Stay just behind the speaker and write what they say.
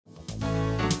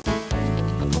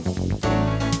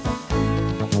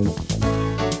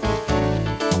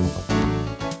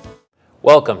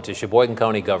Welcome to Sheboygan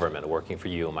County Government, working for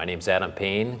you. My name's Adam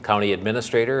Payne, County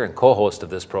Administrator and co-host of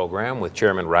this program with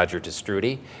Chairman Roger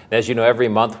Testrudy. And as you know, every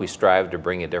month we strive to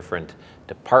bring a different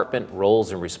department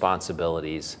roles and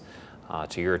responsibilities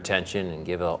to your attention and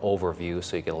give an overview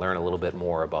so you can learn a little bit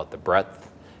more about the breadth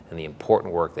and the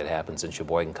important work that happens in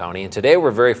Sheboygan County. And today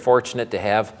we're very fortunate to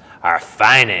have our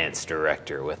Finance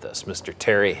Director with us, Mr.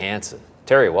 Terry Hanson.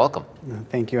 Terry, welcome.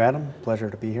 Thank you, Adam. Pleasure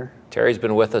to be here. Terry's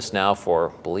been with us now for,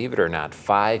 believe it or not,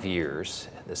 5 years.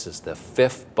 This is the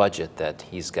 5th budget that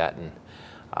he's gotten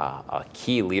a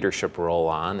key leadership role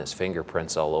on, his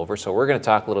fingerprints all over. So we're going to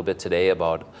talk a little bit today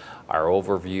about our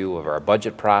overview of our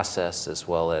budget process, as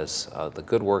well as the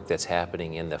good work that's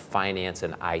happening in the finance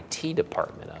and IT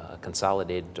department, a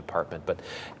consolidated department. But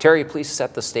Terry, please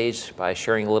set the stage by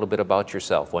sharing a little bit about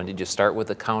yourself. When did you start with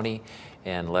the county?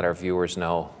 And let our viewers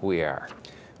know who we are.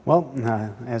 Well,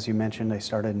 as you mentioned, I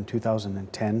started in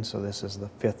 2010, so this is the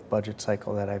 5th budget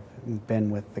cycle that I've been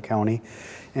with the county.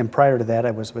 And prior to that, I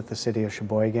was with the city of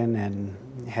Sheboygan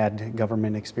and had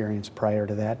government experience prior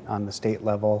to that on the state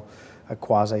level, a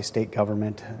quasi-state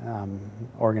government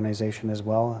organization as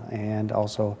well, and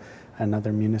also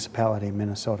another municipality,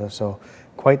 Minnesota. So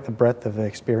quite the breadth of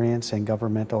experience in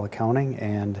governmental accounting,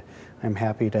 and I'm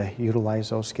happy to utilize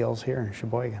those skills here in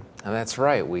Sheboygan. And that's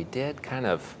right, we did kind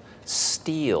of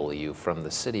steal you from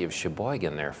the city of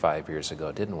Sheboygan there 5 years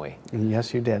ago, didn't we?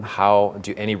 Yes, you did.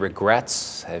 Any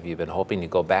regrets? Have you been hoping to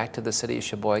go back to the city of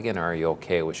Sheboygan, or are you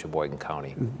okay with Sheboygan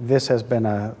County? This has been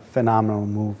a phenomenal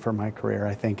move for my career.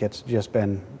 I think it's just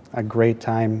been a great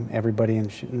time. Everybody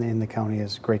in the county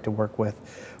is great to work with.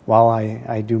 While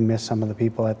I do miss some of the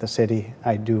people at the city,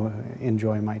 I do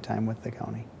enjoy my time with the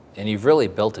county. And you've really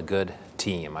built a good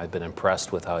team. I've been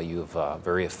impressed with how you've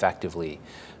very effectively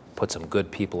put some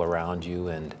good people around you.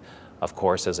 And of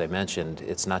course, as I mentioned,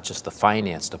 it's not just the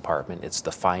finance department, it's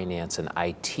the finance and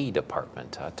IT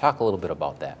department. Talk a little bit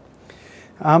about that.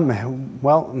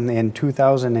 Well, in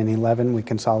 2011, we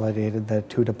consolidated the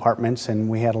two departments, and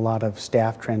we had a lot of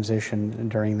staff transition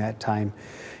during that time.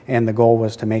 And the goal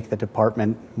was to make the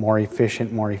department more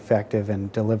efficient, more effective,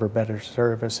 and deliver better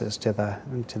services to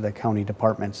the county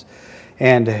departments.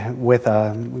 And with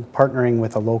partnering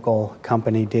with a local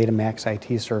company, DataMax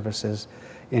IT Services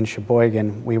in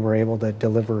Sheboygan, we were able to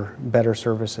deliver better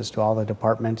services to all the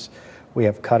departments. We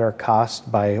have cut our costs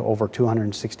by over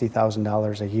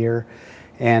 $260,000 a year,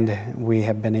 and we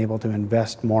have been able to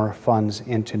invest more funds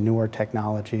into newer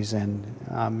technologies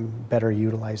and better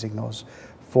utilizing those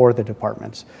for the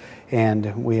departments.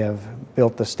 And we have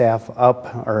built the staff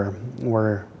up, or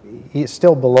we're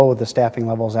still below the staffing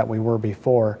levels that we were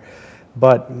before,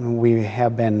 but we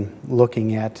have been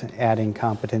looking at adding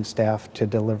competent staff to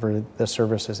deliver the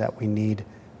services that we need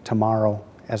tomorrow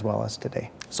as well as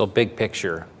today. So big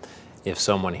picture, if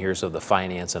someone hears of the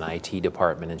finance and IT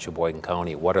department in Sheboygan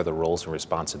County, what are the roles and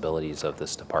responsibilities of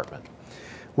this department?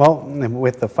 Well,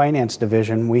 with the finance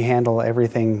division, we handle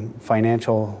everything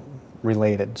financial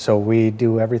related. So we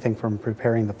do everything from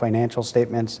preparing the financial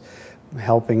statements,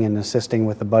 helping and assisting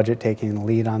with the budget, taking the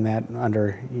lead on that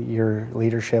under your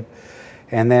leadership,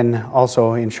 and then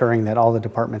also ensuring that all the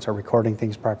departments are recording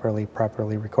things properly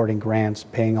recording grants,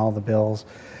 paying all the bills,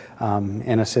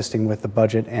 and assisting with the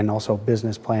budget and also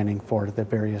business planning for the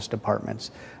various departments.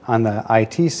 On the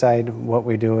IT side, what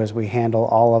we do is we handle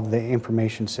all of the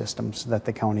information systems that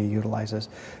the county utilizes.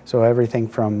 So everything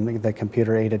from the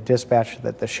computer-aided dispatch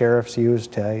that the sheriffs use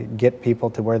to get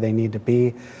people to where they need to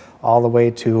be, all the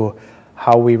way to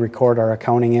how we record our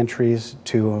accounting entries,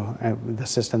 to the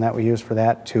system that we use for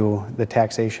that, to the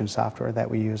taxation software that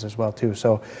we use as well too.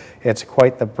 So it's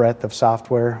quite the breadth of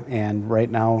software, and right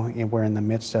now we're in the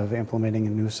midst of implementing a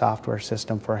new software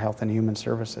system for health and human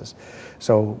services.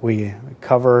 So we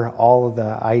cover all of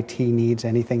the IT needs,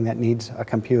 anything that needs a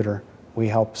computer, we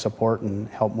help support and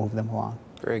help move them along.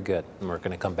 Very good, and we're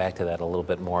going to come back to that a little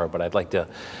bit more, but I'd like to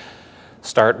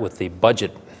start with the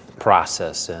budget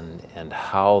process and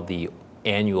how the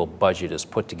annual budget is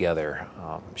put together.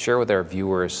 Share with our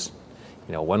viewers,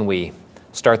 when we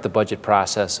start the budget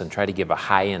process, and try to give a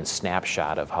high-end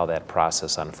snapshot of how that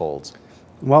process unfolds.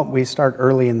 Well, we start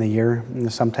early in the year.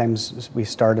 Sometimes we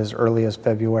start as early as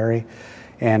February,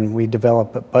 and we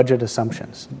develop budget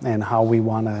assumptions and how we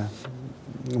want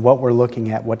to, what we're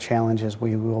looking at, what challenges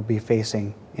we will be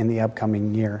facing in the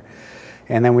upcoming year.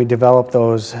 And then we develop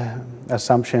those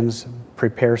assumptions,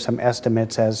 prepare some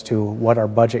estimates as to what our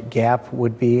budget gap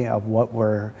would be of what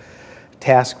we're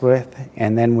tasked with,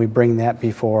 and then we bring that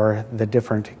before the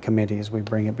different committees. We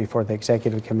bring it before the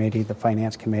executive committee, the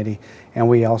finance committee, and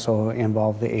we also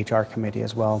involve the HR committee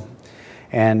as well.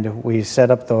 And we set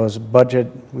up those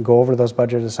go over those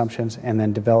budget assumptions, and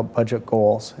then develop budget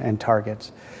goals and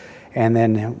targets. And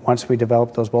then once we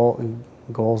develop those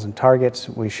goals and targets,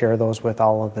 we share those with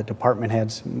all of the department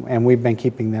heads, and we've been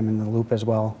keeping them in the loop as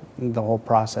well, the whole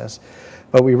process.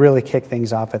 But we really kick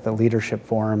things off at the leadership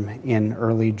forum in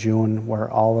early June,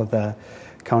 where all of the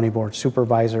county board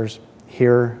supervisors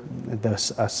hear the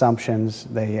assumptions,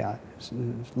 they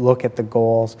look at the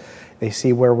goals, they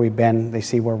see where we've been, they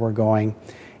see where we're going,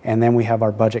 and then we have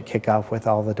our budget kickoff with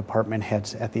all the department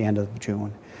heads at the end of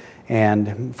June.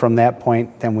 And from that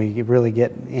point, then we really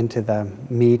get into the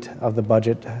meat of the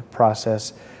budget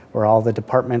process, where all the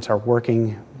departments are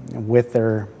working with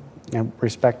their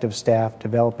respective staff,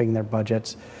 developing their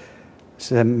budgets,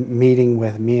 so meeting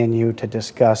with me and you to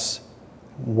discuss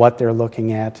what they're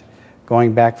looking at,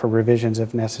 going back for revisions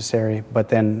if necessary, but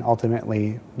then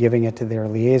ultimately giving it to their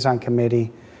liaison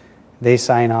committee. They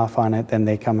sign off on it, then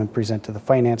they come and present to the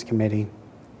finance committee,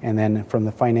 and then from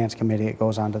the finance committee it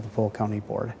goes on to the full county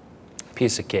board.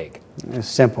 Piece of cake. It's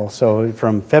simple. So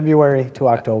from February to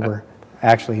October,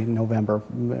 actually November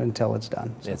until it's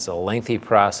done. So. It's a lengthy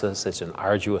process, it's an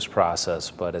arduous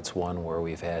process, but it's one where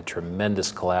we've had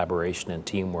tremendous collaboration and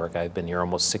teamwork. I've been here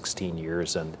almost 16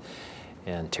 years,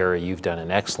 and Terry, you've done an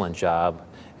excellent job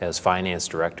as finance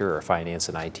director or finance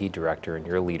and IT director in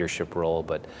your leadership role,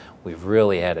 but we've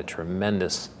really had a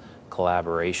tremendous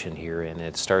collaboration here, and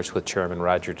it starts with Chairman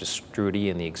Roger Destrudy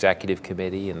and the executive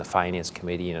committee and the finance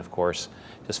committee, and of course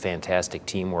just fantastic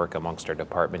teamwork amongst our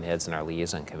department heads and our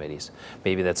liaison committees.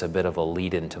 Maybe that's a bit of a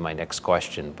lead into my next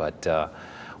question, but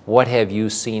what have you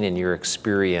seen in your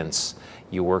experience?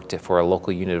 You worked for a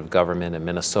local unit of government in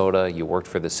Minnesota, you worked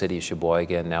for the city of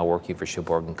Sheboygan, now working for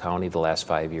Sheboygan County the last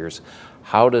 5 years.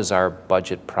 How does our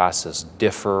budget process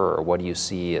differ, or what do you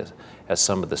see as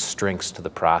some of the strengths to the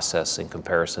process in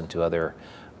comparison to other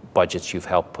budgets you've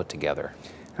helped put together?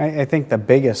 I think the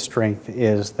biggest strength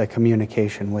is the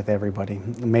communication with everybody,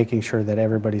 making sure that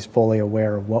everybody's fully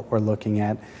aware of what we're looking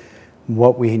at,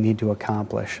 what we need to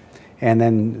accomplish, and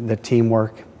then the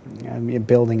teamwork,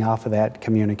 building off of that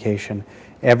communication.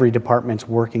 Every department's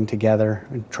working together,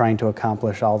 trying to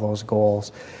accomplish all those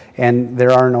goals. And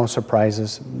there are no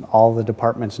surprises. All the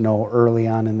departments know early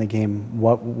on in the game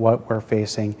what we're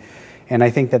facing. And I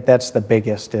think that that's the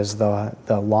biggest, is the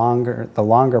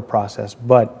longer process,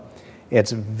 but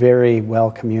it's very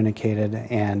well communicated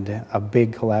and a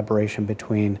big collaboration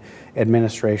between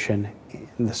administration,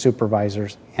 the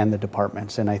supervisors, and the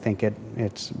departments. And I think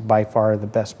it's by far the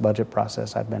best budget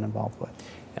process I've been involved with.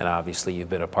 And obviously you've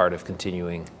been a part of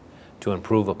continuing to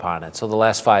improve upon it. So the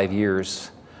last 5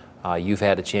 years, you've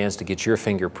had a chance to get your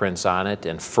fingerprints on it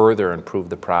and further improve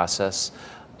the process.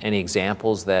 Any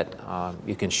examples that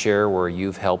you can share where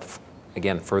you've helped,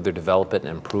 again, further develop it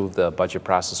and improve the budget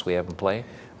process we have in play?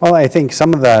 Well, I think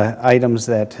some of the items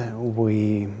that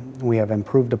we have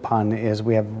improved upon is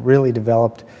we have really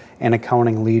developed an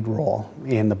accounting lead role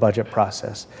in the budget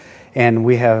process. And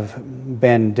we have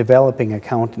been developing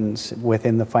accountants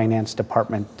within the finance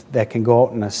department that can go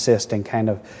out and assist and kind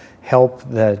of help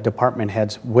the department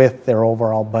heads with their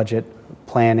overall budget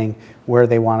planning, where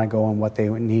they want to go and what they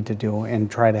need to do, and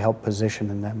try to help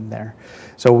position them there.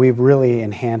 So we've really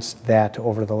enhanced that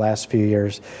over the last few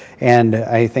years. And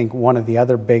I think one of the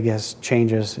other biggest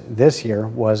changes this year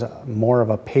was more of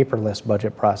a paperless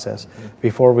budget process.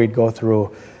 Before, we'd go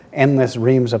through endless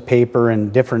reams of paper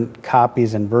and different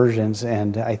copies and versions,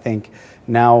 and I think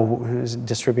now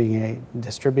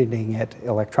distributing it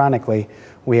electronically,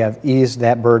 we have eased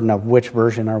that burden of which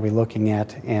version are we looking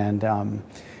at,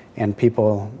 and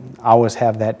people always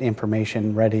have that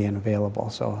information ready and available.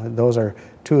 So those are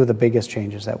two of the biggest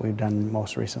changes that we've done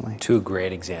most recently. Two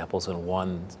great examples, and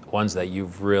ones that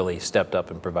you've really stepped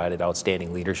up and provided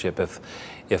outstanding leadership.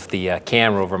 If the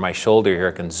camera over my shoulder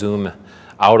here can zoom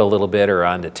out a little bit or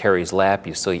onto Terry's lap,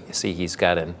 you see he's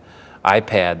got an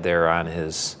iPad there on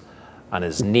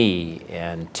his knee,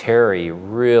 and Terry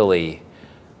really,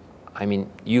 I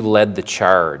mean, you led the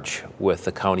charge with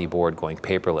the county board going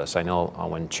paperless. I know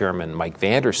when Chairman Mike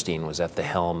Vandersteen was at the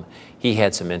helm, he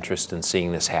had some interest in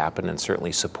seeing this happen and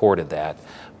certainly supported that.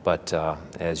 But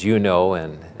as you know,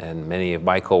 and many of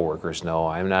my coworkers know,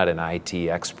 I'm not an IT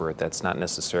expert. That's not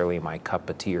necessarily my cup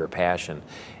of tea or passion,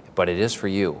 but it is for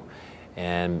you.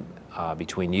 And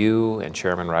between you and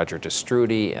Chairman Roger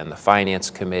Destrudy and the Finance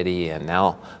Committee and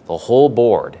now the whole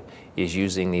board, is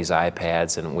using these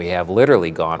iPads, and we have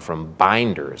literally gone from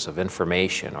binders of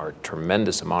information or a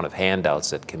tremendous amount of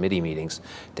handouts at committee meetings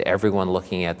to everyone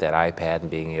looking at that iPad and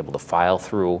being able to file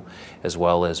through, as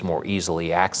well as more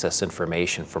easily access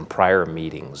information from prior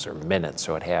meetings or minutes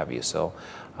or what have you. So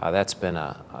that's been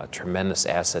a tremendous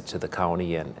asset to the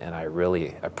county, and I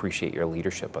really appreciate your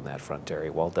leadership on that front, Terry.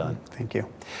 Well done. Thank you.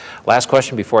 Last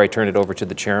question before I turn it over to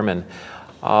the chairman.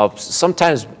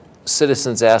 Sometimes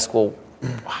citizens ask, well,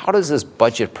 how does this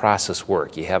budget process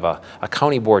work? You have a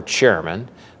county board chairman,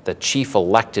 the chief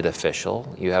elected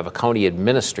official, you have a county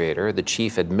administrator, the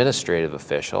chief administrative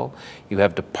official, you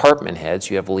have department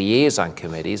heads, you have liaison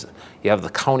committees, you have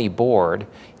the county board.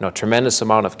 A tremendous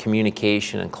amount of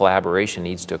communication and collaboration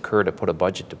needs to occur to put a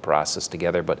budget process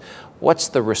together, but what's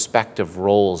the respective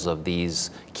roles of these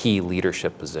key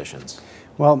leadership positions?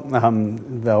 Well,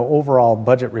 the overall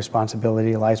budget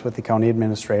responsibility lies with the county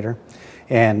administrator,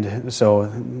 and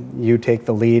so you take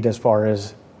the lead as far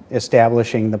as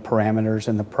establishing the parameters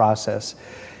and the process,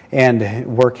 and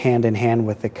work hand in hand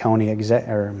with the county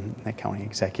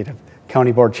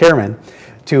board chairman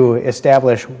to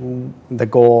establish the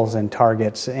goals and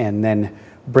targets, and then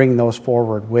bring those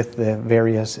forward with the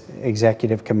various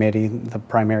executive committee, the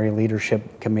primary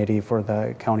leadership committee for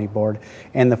the county board,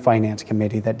 and the finance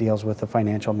committee that deals with the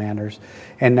financial matters,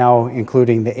 and now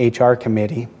including the HR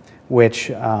committee,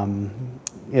 which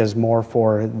is more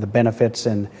for the benefits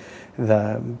and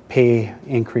the pay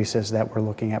increases that we're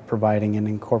looking at providing and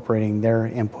incorporating their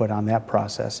input on that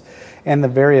process. And the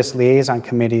various liaison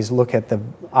committees look at the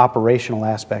operational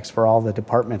aspects for all the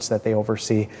departments that they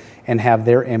oversee and have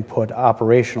their input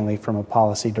operationally from a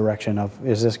policy direction of,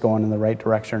 is this going in the right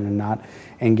direction or not,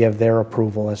 and give their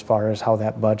approval as far as how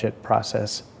that budget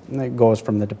process goes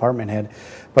from the department head.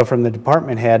 But from the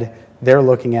department head, they're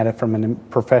looking at it from a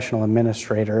professional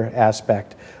administrator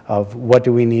aspect of what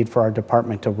do we need for our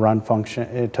department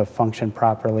to function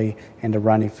properly and to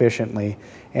run efficiently,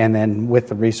 and then with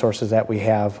the resources that we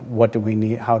have, what do we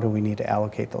need, how do we need to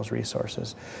allocate those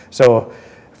resources. So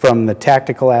from the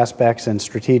tactical aspects and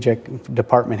strategic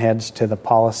department heads to the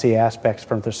policy aspects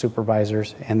from the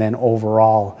supervisors, and then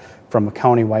overall from a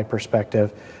countywide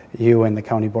perspective, you and the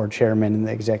county board chairman and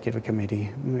the executive committee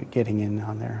getting in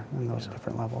on there on those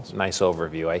different levels. Nice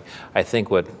overview. I think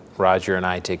what Roger and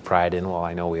I take pride in, well,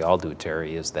 I know we all do,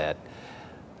 Terry, is that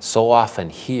so often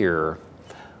here,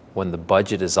 when the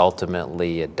budget is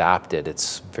ultimately adopted,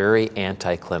 it's very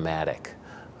anticlimactic.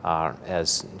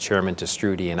 As Chairman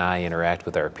Testrudy and I interact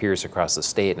with our peers across the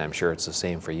state, and I'm sure it's the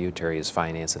same for you, Terry, as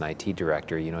Finance and IT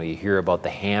Director, you hear about the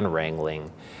hand wrangling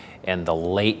and the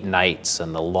late nights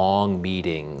and the long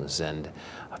meetings and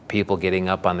people getting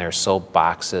up on their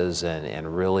soapboxes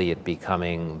and really it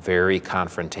becoming very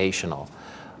confrontational.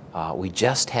 We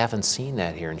just haven't seen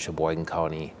that here in Sheboygan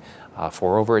County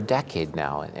for over a decade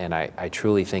now, and I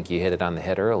truly think you hit it on the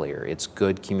head earlier. It's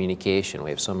good communication. We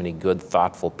have so many good,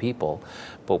 thoughtful people,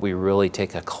 but we really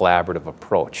take a collaborative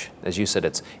approach. As you said,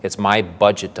 it's my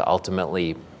budget to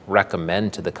ultimately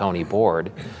recommend to the county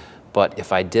board. But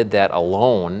if I did that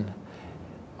alone,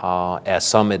 as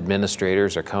some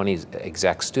administrators or county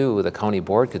execs do, the county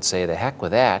board could say, the heck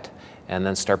with that, and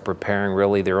then start preparing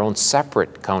really their own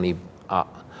separate county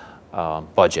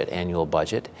budget, annual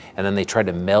budget, and then they try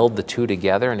to meld the two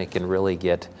together, and it can really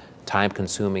get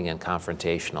time-consuming and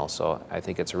confrontational. So I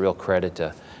think it's a real credit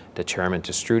to Chairman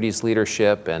Testrudy's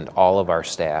leadership and all of our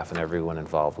staff and everyone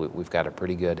involved. We've got a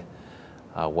pretty good,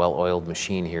 well-oiled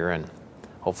machine here, and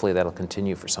hopefully that'll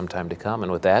continue for some time to come.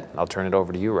 And with that, I'll turn it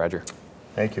over to you, Roger.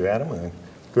 Thank you, Adam. And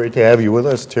great to have you with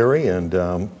us, Terry, and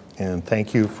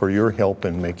thank you for your help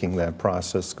in making that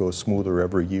process go smoother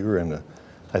every year. And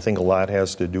I think a lot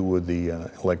has to do with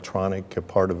the electronic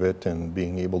part of it and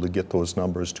being able to get those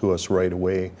numbers to us right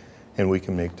away, and we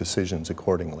can make decisions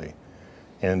accordingly.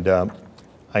 And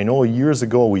I know years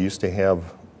ago we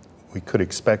could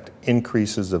expect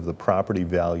increases of the property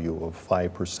value of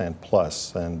 5%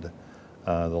 plus, and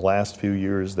the last few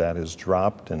years that has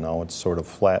dropped, and now it's sort of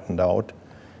flattened out,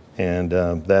 and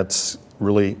that's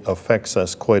really affects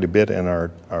us quite a bit in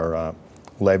our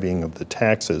levying of the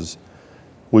taxes.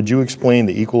 Would you explain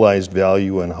the equalized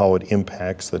value and how it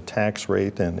impacts the tax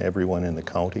rate and everyone in the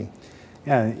county?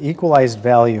 Yeah, equalized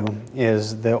value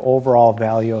is the overall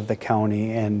value of the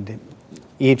county, and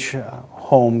each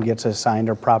home gets assigned,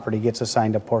 or property gets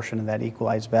assigned, a portion of that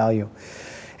equalized value.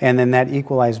 And then that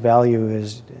equalized value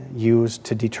is used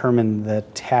to determine the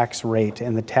tax rate,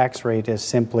 and the tax rate is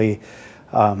simply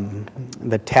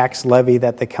the tax levy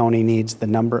that the county needs, the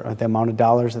amount of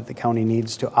dollars that the county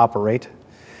needs to operate,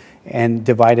 and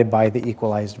divided by the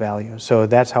equalized value. So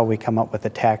that's how we come up with the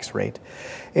tax rate.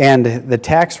 And the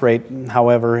tax rate,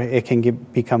 however, it can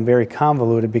become very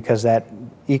convoluted because that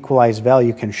equalized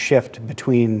value can shift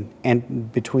between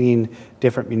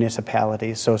different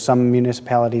municipalities. So some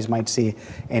municipalities might see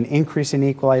an increase in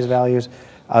equalized values,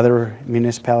 other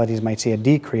municipalities might see a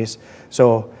decrease.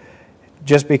 So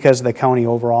just because the county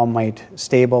overall might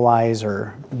stabilize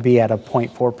or be at a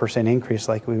 0.4% increase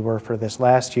like we were for this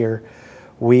last year,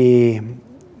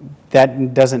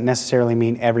 that doesn't necessarily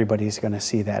mean everybody's going to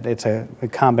see that. It's a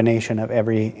combination of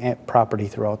every property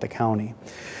throughout the county.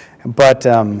 But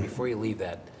before you leave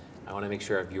that, I want to make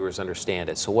sure our viewers understand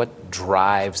it. So what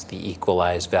drives the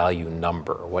equalized value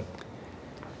number?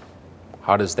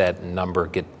 How does that number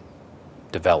get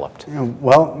developed?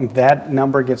 Well, that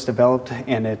number gets developed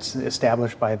and it's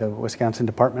established by the Wisconsin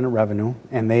Department of Revenue,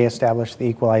 and they establish the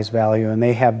equalized value, and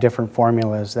they have different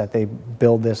formulas that they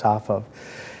build this off of.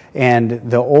 And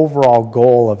the overall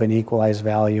goal of an equalized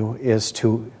value is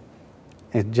to,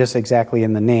 just exactly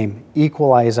in the name,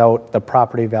 equalize out the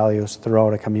property values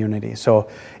throughout a community. So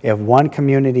if one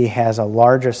community has a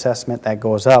large assessment that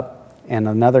goes up and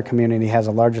another community has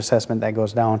a large assessment that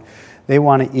goes down, they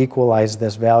want to equalize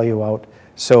this value out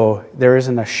so there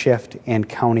isn't a shift in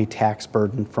county tax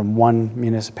burden from one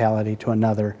municipality to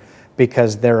another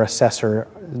because their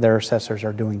assessors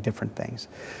are doing different things.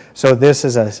 So this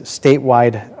is a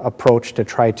statewide approach to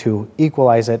try to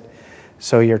equalize it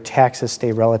so your taxes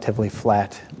stay relatively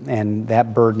flat and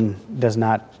that burden does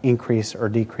not increase or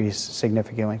decrease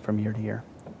significantly from year to year.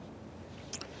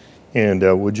 And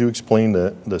would you explain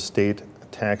the state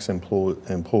tax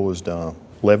imposed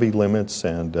levy limits,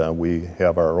 and we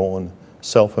have our own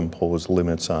self-imposed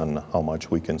limits on how much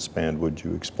we can spend? Would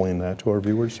you explain that to our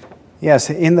viewers?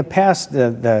 Yes, in the past,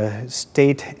 the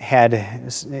state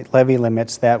had levy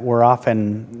limits that were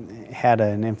often had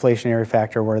an inflationary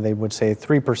factor where they would say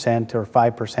 3% or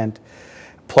 5%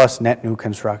 plus net new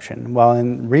construction. Well,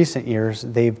 in recent years,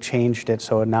 they've changed it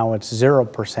so now it's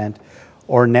 0%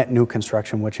 or net new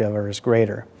construction, whichever is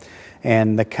greater.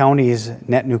 And the county's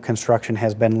net new construction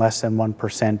has been less than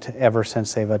 1% ever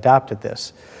since they've adopted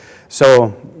this.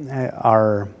 So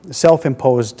our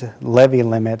self-imposed levy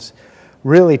limits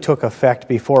really took effect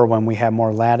before when we had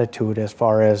more latitude as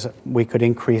far as we could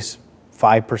increase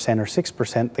 5% or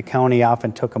 6%. The county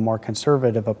often took a more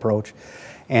conservative approach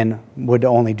and would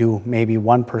only do maybe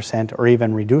 1% or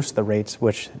even reduce the rates,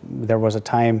 which there was a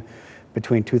time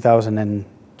between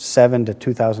 2007 to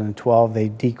 2012, they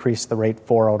decreased the rate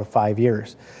 4 out of 5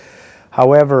 years.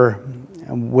 However,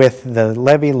 with the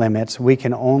levy limits, we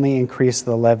can only increase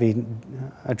the levy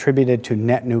attributed to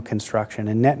net new construction.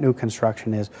 And net new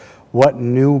construction is what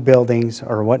new buildings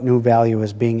or what new value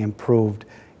is being improved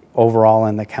overall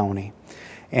in the county.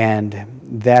 And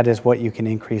that is what you can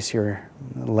increase your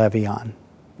levy on,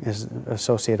 is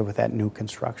associated with that new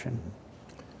construction.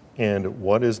 And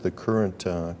what is the current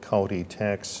county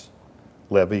tax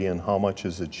levy, and how much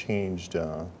has it changed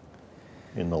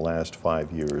in the last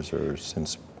 5 years, or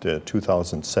since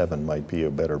 2007 might be a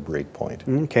better break point?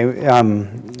 Okay,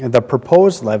 the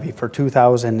proposed levy for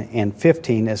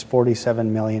 2015 is $47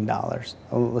 million,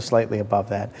 slightly above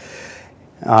that.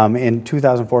 In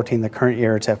 2014, the current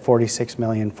year, it's at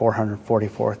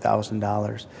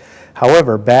 $46,444,000.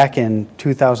 However, back in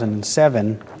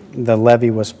 2007, the levy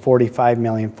was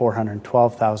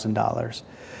 $45,412,000.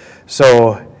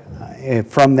 So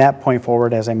from that point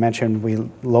forward, as I mentioned, we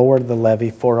lowered the levy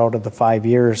 4 out of the 5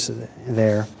 years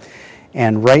there.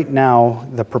 And right now,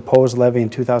 the proposed levy in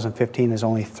 2015 is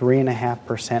only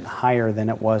 3.5% higher than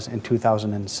it was in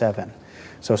 2007.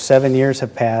 So 7 years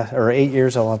have passed, or 8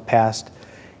 years will have passed,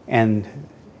 and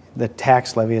the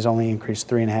tax levy has only increased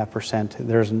 3.5%.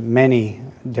 There's many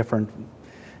different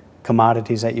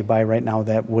commodities that you buy right now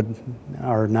that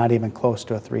are not even close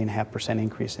to a 3.5%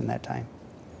 increase in that time.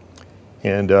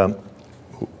 And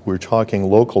we're talking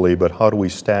locally, but how do we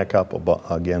stack up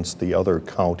against the other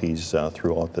counties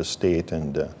throughout the state?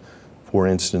 And for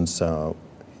instance, how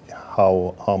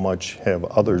much have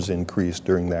others increased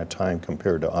during that time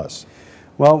compared to us?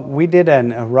 Well, we did a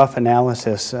rough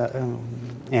analysis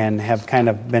and have kind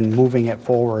of been moving it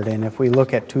forward. And if we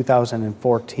look at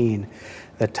 2014,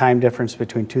 the time difference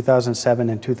between 2007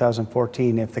 and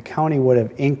 2014, if the county would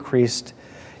have increased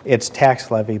its tax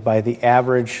levy by the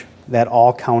average that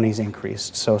all counties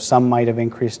increased. So some might have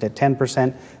increased at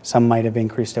 10%, some might have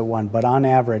increased at 1%. But on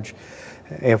average,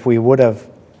 if we would have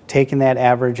taken that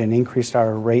average and increased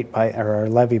our rate by, or our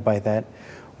levy by that,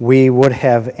 we would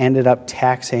have ended up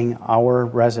taxing our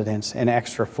residents an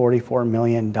extra $44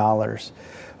 million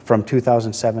from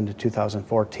 2007 to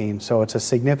 2014. So it's a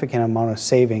significant amount of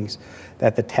savings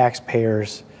that the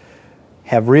taxpayers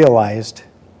have realized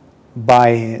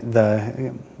by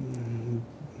the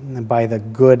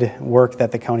good work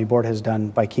that the county board has done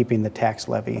by keeping the tax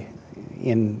levy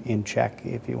in check,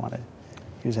 if you want to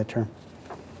use that term.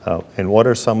 And what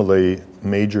are some of the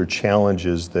major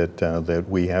challenges that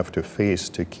we have to face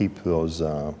to keep those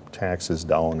taxes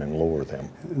down and lower them?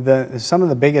 Some of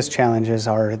the biggest challenges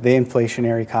are the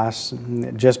inflationary costs.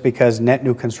 Just because net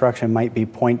new construction might be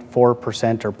 0.4% or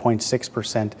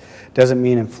 0.6% doesn't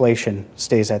mean inflation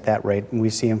stays at that rate.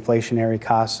 We see inflationary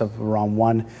costs of around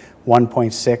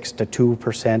 1.6 to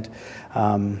 2%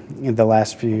 in the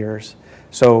last few years.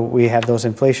 So we have those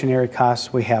inflationary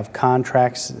costs, we have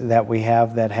contracts that we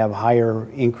have that have higher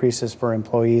increases for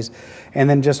employees, and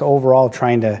then just overall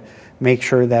trying to make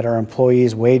sure that our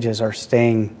employees' wages are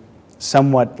staying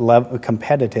somewhat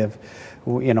competitive.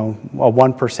 You know, a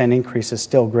 1% increase is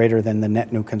still greater than the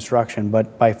net new construction,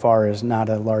 but by far is not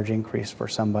a large increase for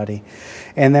somebody.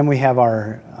 And then we have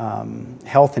our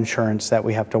health insurance that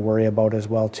we have to worry about as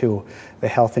well too. The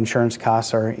health insurance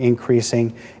costs are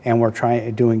increasing, and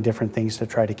we're doing different things to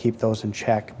try to keep those in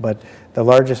check. But the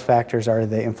largest factors are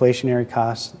the inflationary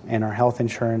costs and our health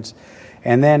insurance.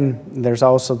 And then there's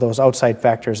also those outside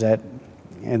factors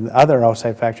and other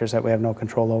outside factors that we have no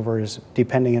control over is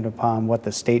depending upon what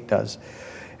the state does.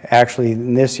 Actually,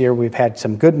 this year we've had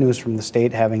some good news from the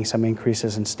state, having some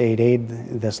increases in state aid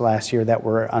this last year that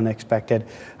were unexpected.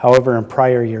 However, in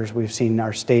prior years we've seen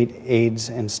our state aids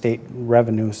and state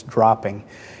revenues dropping.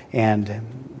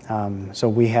 And so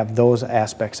we have those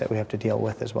aspects that we have to deal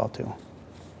with as well too.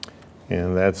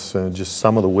 And that's just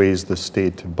some of the ways the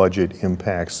state budget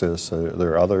impacts us. Are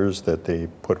there others that they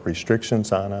put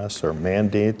restrictions on us or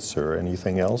mandates or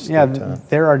anything else? Yeah,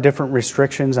 there are different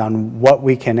restrictions on what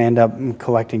we can end up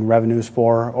collecting revenues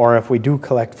for, or if we do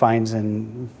collect fines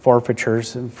and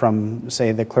forfeitures from,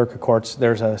 say, the clerk of courts,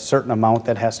 there's a certain amount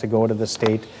that has to go to the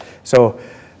state. So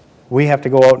we have to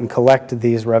go out and collect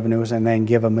these revenues and then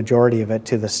give a majority of it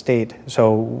to the state.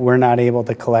 So we're not able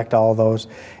to collect all of those.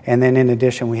 And then in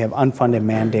addition, we have unfunded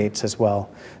mandates as well.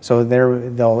 So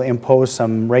they'll impose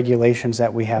some regulations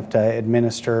that we have to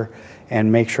administer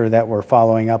and make sure that we're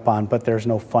following up on, but there's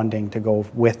no funding to go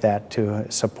with that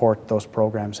to support those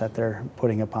programs that they're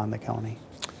putting upon the county.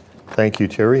 Thank you,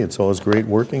 Terry. It's always great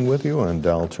working with you, and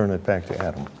I'll turn it back to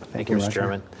Adam. Thank you, Mr.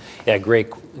 Chairman. Yeah, great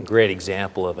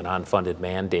example of an unfunded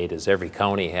mandate is every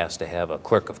county has to have a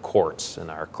clerk of courts,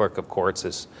 and our clerk of courts,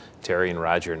 as Terry and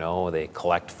Roger know, they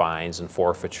collect fines and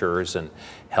forfeitures and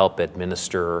help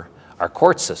administer our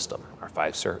court system, our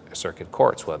 5 circuit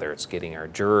courts, whether it's getting our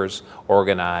jurors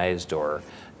organized or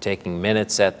taking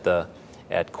minutes at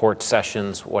court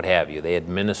sessions, what have you. They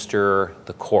administer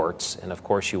the courts, and of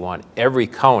course you want every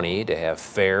county to have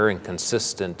fair and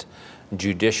consistent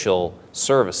judicial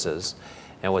services.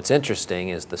 And what's interesting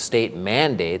is the state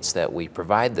mandates that we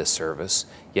provide this service,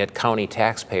 yet county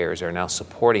taxpayers are now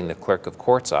supporting the clerk of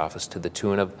court's office to the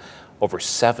tune of over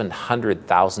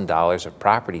 $700,000 of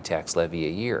property tax levy a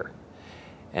year.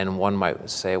 And one might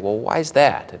say, well, why is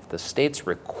that? If the state's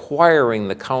requiring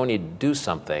the county to do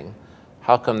something,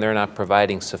 how come they're not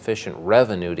providing sufficient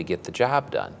revenue to get the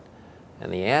job done?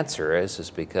 And the answer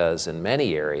is because in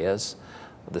many areas,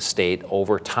 the state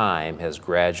over time has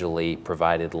gradually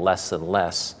provided less and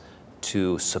less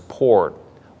to support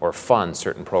or fund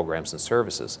certain programs and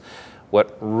services.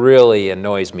 What really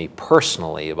annoys me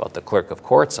personally about the clerk of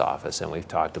court's office, and we've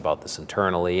talked about this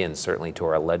internally and certainly to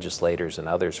our legislators and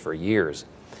others for years,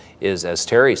 is, as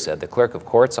Terry said, the clerk of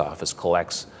court's office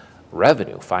collects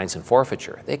revenue, fines and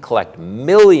forfeiture. They collect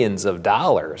millions of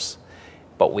dollars,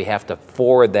 but we have to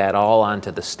forward that all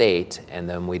onto the state, and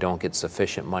then we don't get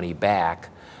sufficient money back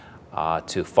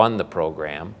to fund the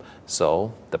program.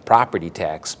 So the property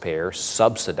taxpayer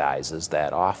subsidizes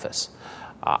that office.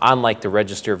 Unlike the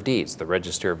Register of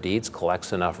Deeds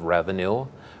collects enough revenue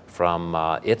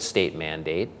from its state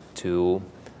mandate to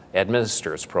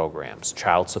administer its programs.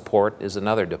 Child support is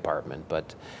another department,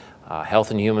 but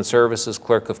Health and Human Services,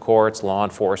 clerk of courts, law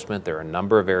enforcement, there are a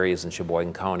number of areas in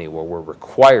Sheboygan County where we're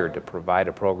required to provide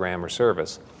a program or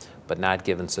service, but not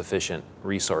given sufficient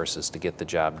resources to get the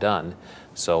job done.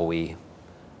 So we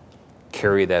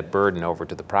carry that burden over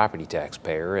to the property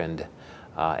taxpayer, and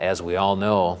as we all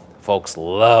know, folks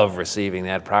love receiving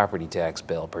that property tax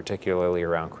bill, particularly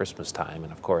around Christmas time.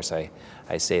 And of course, I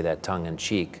say that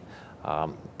tongue-in-cheek.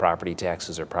 Property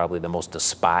taxes are probably the most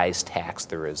despised tax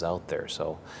there is out there.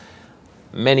 So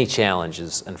many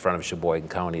challenges in front of Sheboygan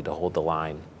County to hold the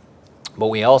line. But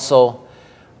we also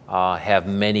have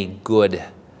many good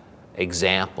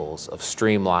examples of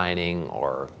streamlining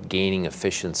or gaining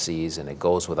efficiencies, and it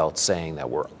goes without saying that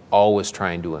we're always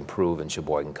trying to improve in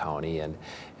Sheboygan County.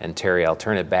 And Terry, I'll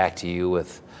turn it back to you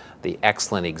with the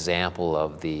excellent example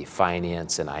of the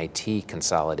finance and IT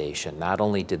consolidation. Not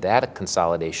only did that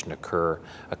consolidation occur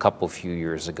a few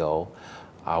years ago,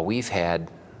 we've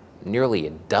had nearly a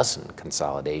dozen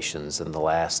consolidations in the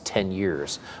last 10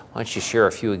 years. Why don't you share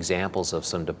a few examples of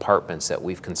some departments that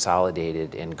we've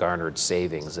consolidated and garnered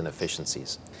savings and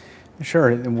efficiencies?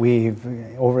 Sure. We've,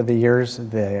 over the years,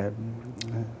 the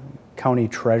county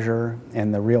treasurer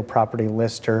and the real property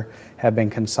lister have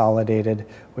been consolidated.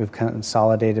 We've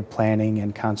consolidated planning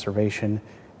and conservation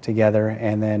together,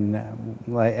 and then,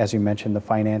 as you mentioned, the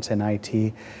finance and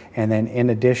IT. And then in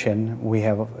addition, we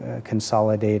have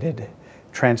consolidated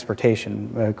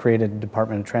transportation, created a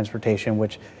Department of Transportation,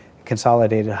 which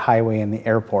consolidated highway and the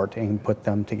airport and put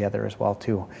them together as well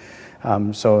too.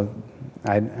 So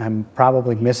I'm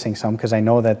probably missing some, because I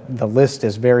know that the list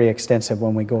is very extensive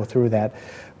when we go through that,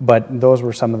 but those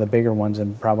were some of the bigger ones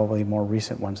and probably more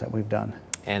recent ones that we've done.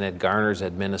 And it garners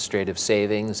administrative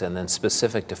savings, and then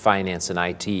specific to finance and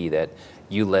IT that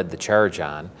you led the charge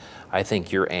on, I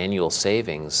think your annual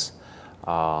savings,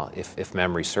 if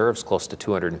memory serves, close to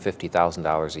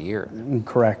 $250,000 a year.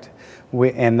 Correct.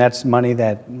 And that's money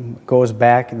that goes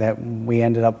back that we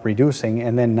ended up reducing,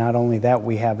 and then not only that,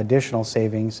 we have additional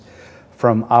savings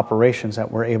from operations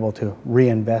that we're able to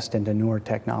reinvest into newer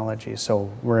technology.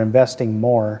 So we're investing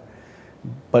more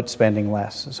but spending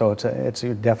less. So it's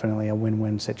definitely a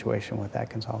win-win situation with that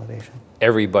consolidation.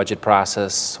 Every budget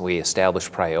process, we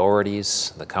establish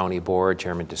priorities. The county board,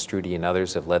 Chairman Destrudy and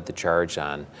others have led the charge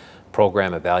on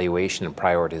program evaluation and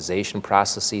prioritization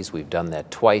processes. We've done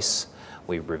that twice.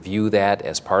 We review that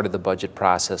as part of the budget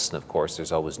process, and of course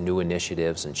there's always new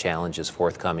initiatives and challenges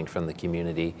forthcoming from the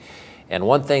community. And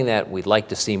one thing that we'd like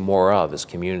to see more of is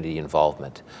community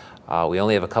involvement. We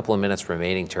only have a couple of minutes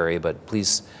remaining, Terry, but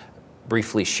please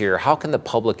briefly share, how can the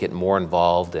public get more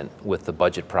involved with the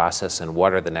budget process, and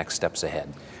what are the next steps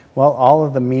ahead? Well, all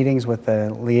of the meetings with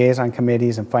the liaison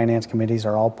committees and finance committees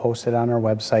are all posted on our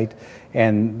website,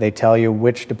 and they tell you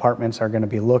which departments are going to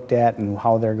be looked at and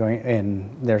how they're going,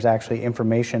 and there's actually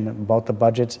information about the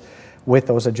budgets with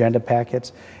those agenda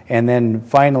packets. And then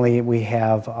finally, we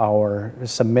have our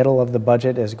submittal of the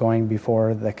budget is going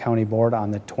before the county board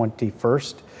on the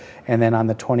 21st, and then on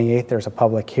the 28th there's a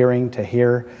public hearing to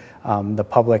hear the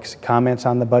public's comments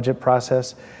on the budget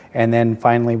process. And then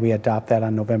finally, we adopt that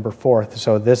on November 4th.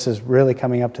 So this is really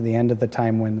coming up to the end of the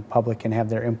time when the public can have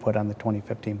their input on the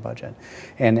 2015 budget.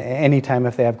 And anytime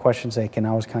if they have questions, they can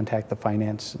always contact the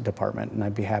finance department, and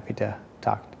I'd be happy to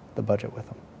talk the budget with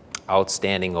them.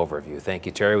 Outstanding overview. Thank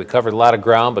you, Terry. We covered a lot of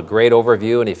ground, but great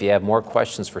overview. And if you have more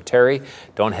questions for Terry,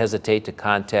 don't hesitate to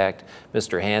contact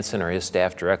Mr. Hanson or his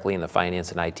staff directly in the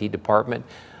finance and IT department.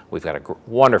 We've got a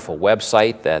wonderful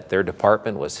website that their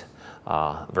department was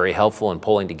very helpful in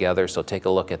pulling together, so take a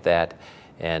look at that,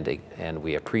 and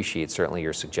we appreciate certainly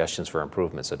your suggestions for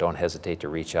improvement, so don't hesitate to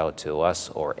reach out to us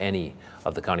or any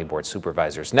of the County Board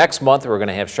Supervisors. Next month we're going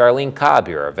to have Charlene Cobb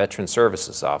here, our Veteran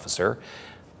Services Officer.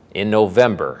 In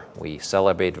November, we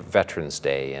celebrate Veterans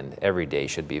Day, and every day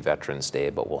should be Veterans Day,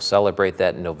 but we'll celebrate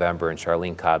that in November, and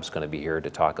Charlene Cobb's going to be here to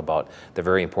talk about the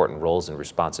very important roles and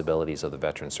responsibilities of the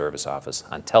Veteran Service Office.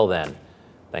 Until then,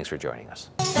 thanks for joining us.